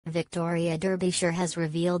Victoria, Derbyshire has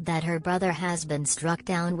revealed that her brother has been struck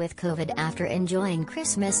down with COVID after enjoying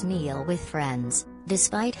Christmas meal with friends,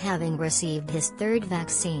 despite having received his third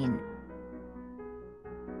vaccine.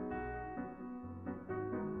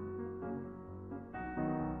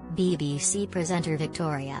 BBC presenter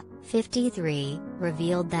Victoria, 53,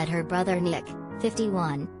 revealed that her brother Nick,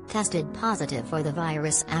 51, tested positive for the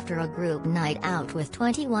virus after a group night out with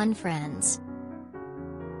 21 friends.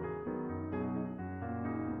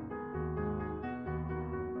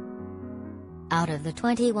 Out of the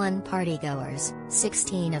 21 partygoers,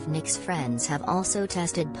 16 of Nick's friends have also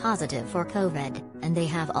tested positive for COVID, and they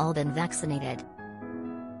have all been vaccinated.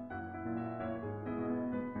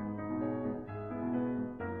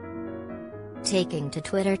 Taking to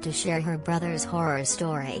Twitter to share her brother's horror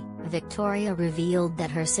story, Victoria revealed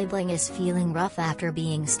that her sibling is feeling rough after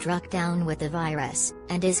being struck down with the virus,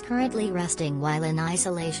 and is currently resting while in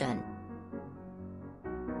isolation.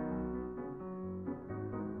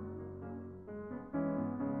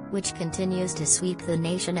 Which continues to sweep the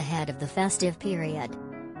nation ahead of the festive period.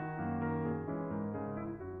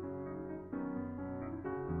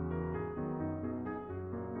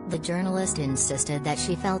 The journalist insisted that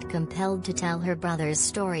she felt compelled to tell her brother's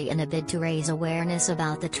story in a bid to raise awareness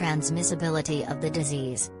about the transmissibility of the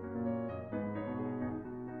disease.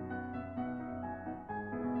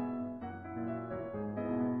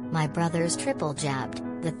 "My brother's triple jabbed,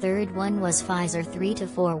 the third one was Pfizer 3 to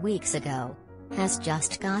 4 weeks ago. Has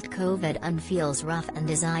just got COVID and feels rough and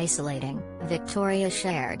is isolating," Victoria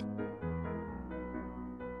shared.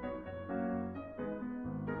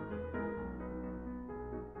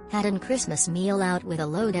 Had an Christmas meal out with a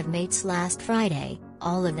load of mates last Friday,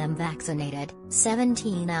 all of them vaccinated,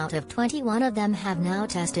 17 out of 21 of them have now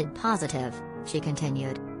tested positive, she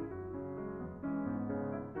continued.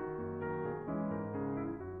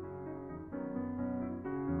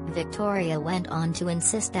 Victoria went on to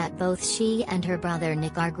insist that both she and her brother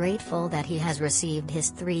Nick are grateful that he has received his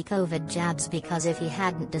 3 COVID jabs, because if he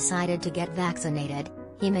hadn't decided to get vaccinated,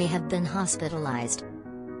 he may have been hospitalized.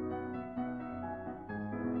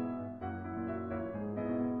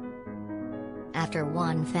 After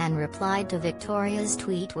one fan replied to Victoria's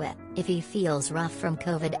tweet with, "If he feels rough from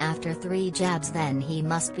COVID after 3 jabs, then he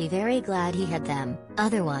must be very glad he had them,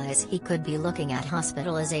 otherwise he could be looking at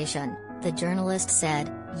hospitalization," the journalist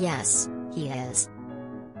said, "Yes, he is."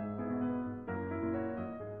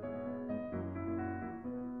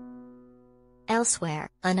 Elsewhere,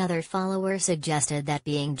 another follower suggested that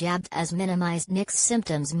being jabbed has minimized Nick's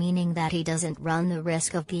symptoms, meaning that he doesn't run the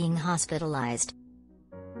risk of being hospitalized.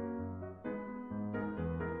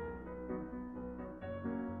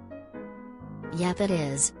 "Yep, it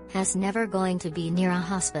is, has never going to be near a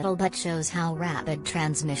hospital, but shows how rapid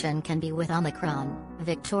transmission can be with Omicron,"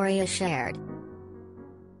 Victoria shared.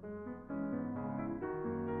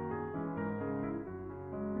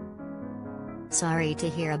 "Sorry to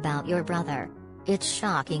hear about your brother. It's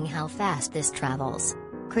shocking how fast this travels.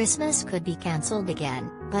 Christmas could be cancelled again,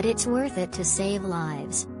 but it's worth it to save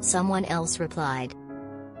lives," someone else replied.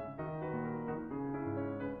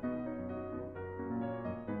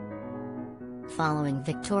 Following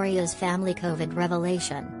Victoria's family COVID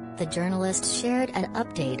revelation, the journalist shared an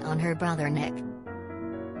update on her brother Nick.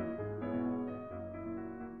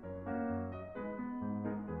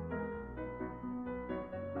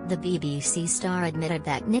 The BBC star admitted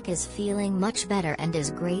that Nick is feeling much better and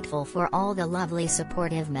is grateful for all the lovely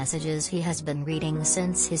supportive messages he has been reading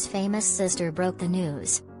since his famous sister broke the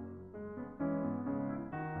news.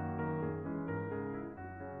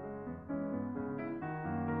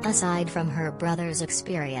 Aside from her brother's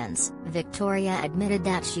experience, Victoria admitted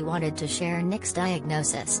that she wanted to share Nick's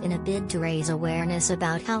diagnosis in a bid to raise awareness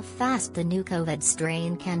about how fast the new COVID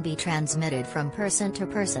strain can be transmitted from person to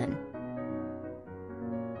person.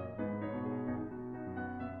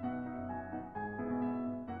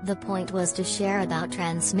 "The point was to share about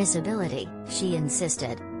transmissibility," she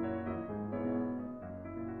insisted.